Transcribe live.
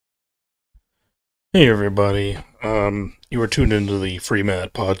Hey everybody. You were tuned into the Free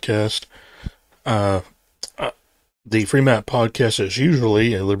Matt podcast. Uh, uh, the Free Matt podcast is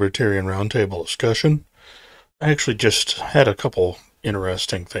usually a libertarian roundtable discussion. I actually just had a couple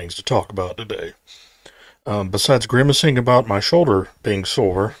interesting things to talk about today. Besides grimacing about my shoulder being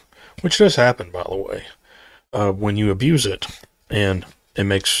sore, which does happen, by the way, when you abuse it, and it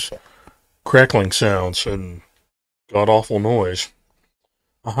makes crackling sounds and god awful noise.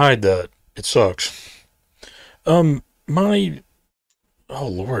 I hide that. It sucks. My Oh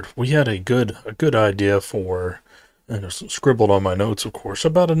Lord, we had a good idea for, and it's scribbled on my notes, of course,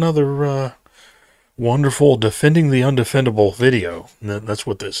 about another wonderful defending the undefendable video. And that's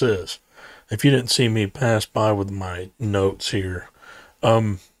what this is. If you didn't see me pass by with my notes here,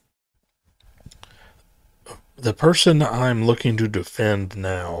 um, the person I'm looking to defend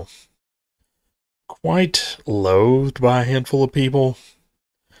now, quite loathed by a handful of people,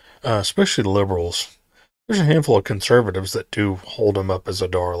 especially liberals. There's a handful of conservatives that do hold him up as a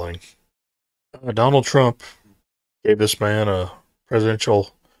darling. Donald Trump gave this man a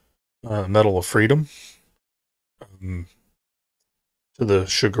presidential Medal of Freedom, um, to the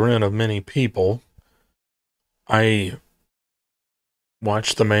chagrin of many people. I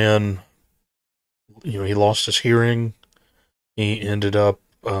watched the man, he lost his hearing. He ended up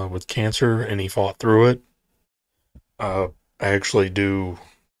with cancer and he fought through it. I actually do,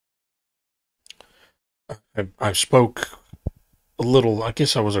 I spoke a little, I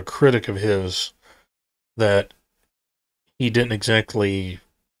guess I was a critic of his, that he didn't exactly,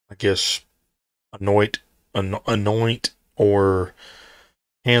 I guess, anoint or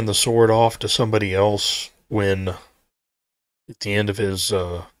hand the sword off to somebody else when at the end of his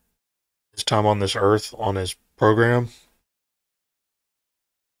time on this earth on his program.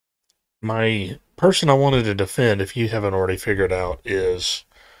 My person I wanted to defend, if you haven't already figured out, is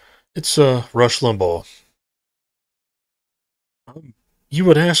it's Rush Limbaugh. You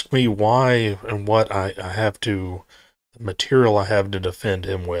would ask me why and what I have to, the material I have to defend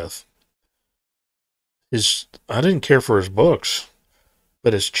him with. I didn't care for his books,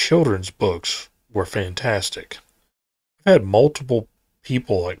 but his children's books were fantastic. I've had multiple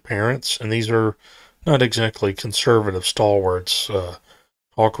people, like parents, and these are not exactly conservative stalwarts,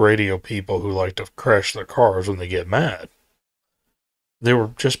 talk radio people who like to crash their cars when they get mad. They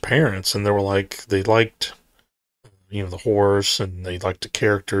were just parents, and they liked, the horse, and they liked the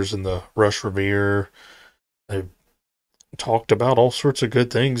characters in the Rush Revere. They talked about all sorts of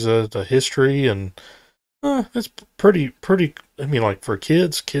good things, the history, and it's pretty. I mean, like for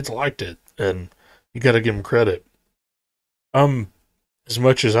kids liked it, and you got to give them credit. Um, as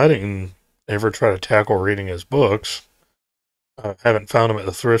much as I didn't ever try to tackle reading his books, I haven't found them at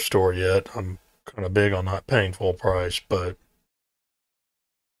the thrift store yet. I'm kind of big on not paying full price, but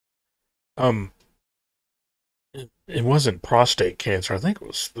um, it wasn't prostate cancer. I think it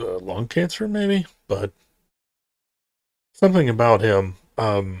was lung cancer, maybe. But something about him.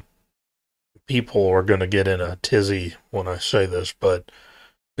 People are going to get in a tizzy when I say this, but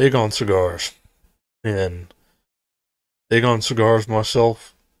big on cigars and big on cigars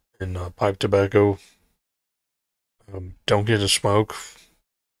myself and pipe tobacco. Don't get to smoke,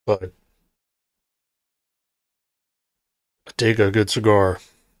 but I dig a good cigar.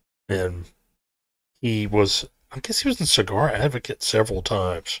 And I guess he was a cigar advocate several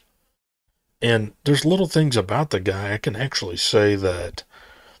times. And there's little things about the guy I can actually say that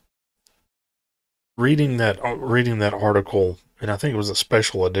reading that article, and I think it was a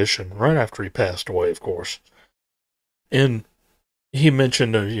special edition right after he passed away, of course. And he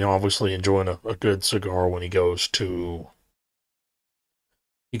mentioned, obviously enjoying a good cigar when he goes to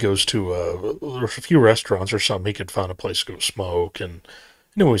there's a few restaurants or something he could find a place to go smoke, and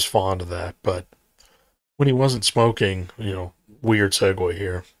I know he's fond of that. But when he wasn't smoking, weird segue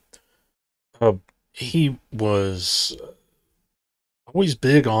here. Uh, he was always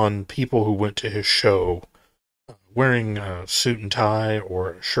big on people who went to his show wearing a suit and tie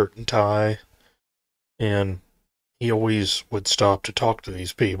or a shirt and tie, and he always would stop to talk to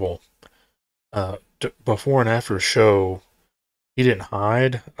these people. Before and after a show, he didn't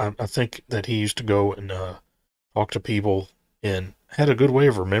hide. I think that he used to go and talk to people and had a good way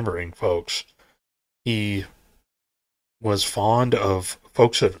of remembering folks. He was fond of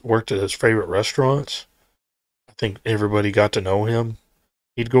folks that worked at his favorite restaurants. I think everybody got to know him.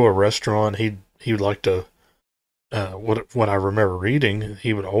 He'd go to a restaurant. He would like to. What I remember reading,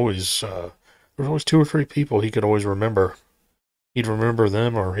 he would always there was always two or three people he could always remember. He'd remember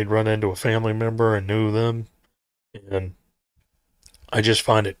them, or he'd run into a family member and knew them. And I just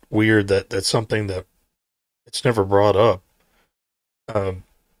find it weird that that's something that it's never brought up. Um,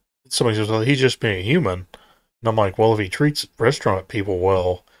 Somebody says, well, he's just being a human. And I'm like, well, if he treats restaurant people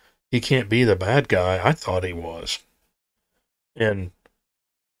well, he can't be the bad guy I thought he was. And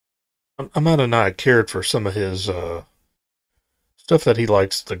I might have not cared for some of his stuff that he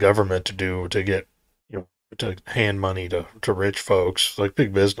likes the government to do to get, you know, to hand money to rich folks, like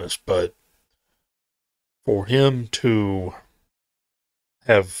big business. But for him to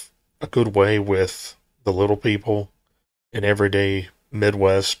have a good way with the little people and everyday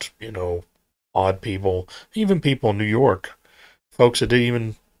Midwest, odd people, even people in New York, folks that didn't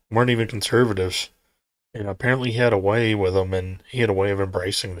even weren't even conservatives. And apparently he had a way with them, and he had a way of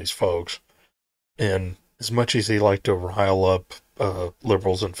embracing these folks. And as much as he liked to rile up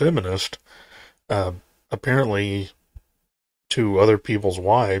liberals and feminists, uh, apparently to other people's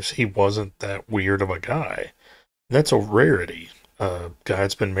wives, he wasn't that weird of a guy. That's a rarity. Guy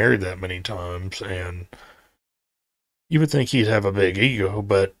that's been married that many times, and you would think he'd have a big ego,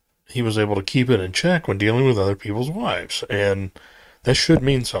 but he was able to keep it in check when dealing with other people's wives. And that should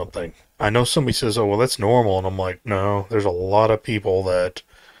mean something. I know somebody says, oh, well, that's normal. And I'm like, no, there's a lot of people that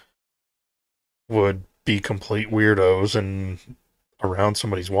would be complete weirdos and around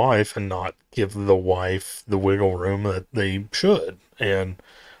somebody's wife and not give the wife the wiggle room that they should. And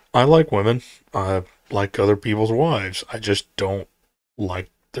I like women. I like other people's wives. I just don't like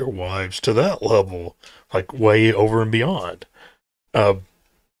their wives to that level, like way over and beyond. Uh,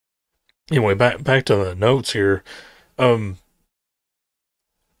 anyway, back to the notes here. Um,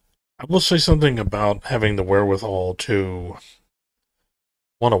 I will say something about having the wherewithal to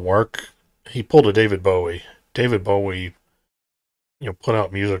want to work. He pulled a David Bowie. David Bowie, put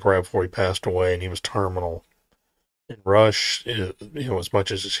out music right before he passed away, and he was terminal. And Rush, as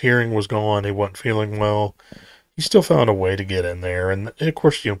much as his hearing was gone, he wasn't feeling well. He still found a way to get in there, and of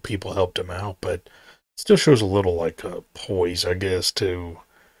course, people helped him out, but it still shows a little like poise, I guess, to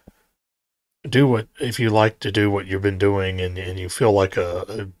do what if you like to do what you've been doing, and you feel like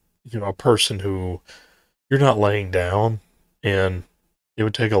a person who you're not laying down, and it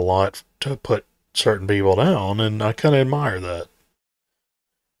would take a lot to put certain people down, and I kind of admire that.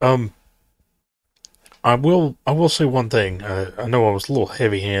 Um, I will say one thing. I know I was a little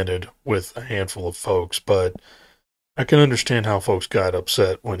heavy-handed with a handful of folks, but I can understand how folks got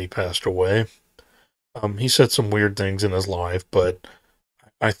upset when he passed away. He said some weird things in his life, but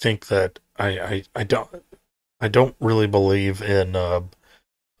I think that I don't really believe in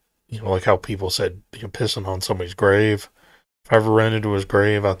like how people said pissing on somebody's grave. If I ever ran into his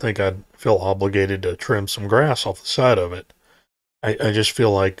grave, I think I'd feel obligated to trim some grass off the side of it. I just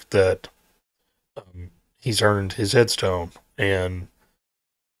feel like that he's earned his headstone, and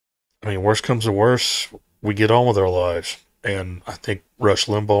I mean, worst comes to worst, we get on with our lives. And I think Rush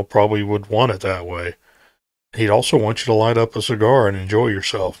Limbaugh probably would want it that way. He'd also want you to light up a cigar and enjoy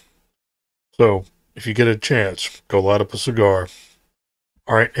yourself. So, if you get a chance, go light up a cigar.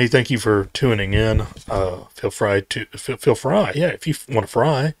 All right. Hey, thank you for tuning in. Yeah, if you want to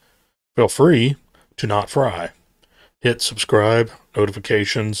fry, feel free to not fry. Hit subscribe,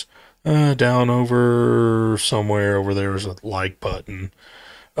 notifications. Down over somewhere over there is a like button.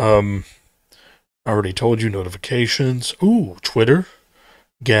 I already told you notifications. Ooh, Twitter,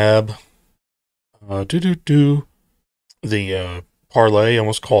 Gab, the Parler, I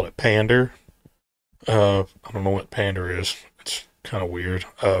almost called it Pander. I don't know what Pander is. It's kind of weird.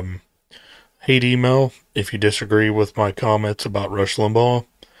 Hate email if you disagree with my comments about Rush Limbaugh.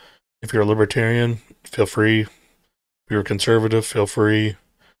 If you're a libertarian, feel free. If you're a conservative, feel free. If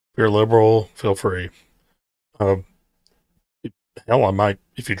you're a liberal, feel free. Um, hell, I might,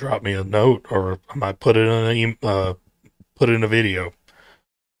 if you drop me a note, or I might put it in a video.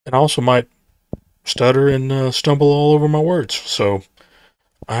 And I also might stutter and stumble all over my words. So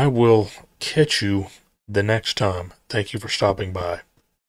I will catch you the next time. Thank you for stopping by.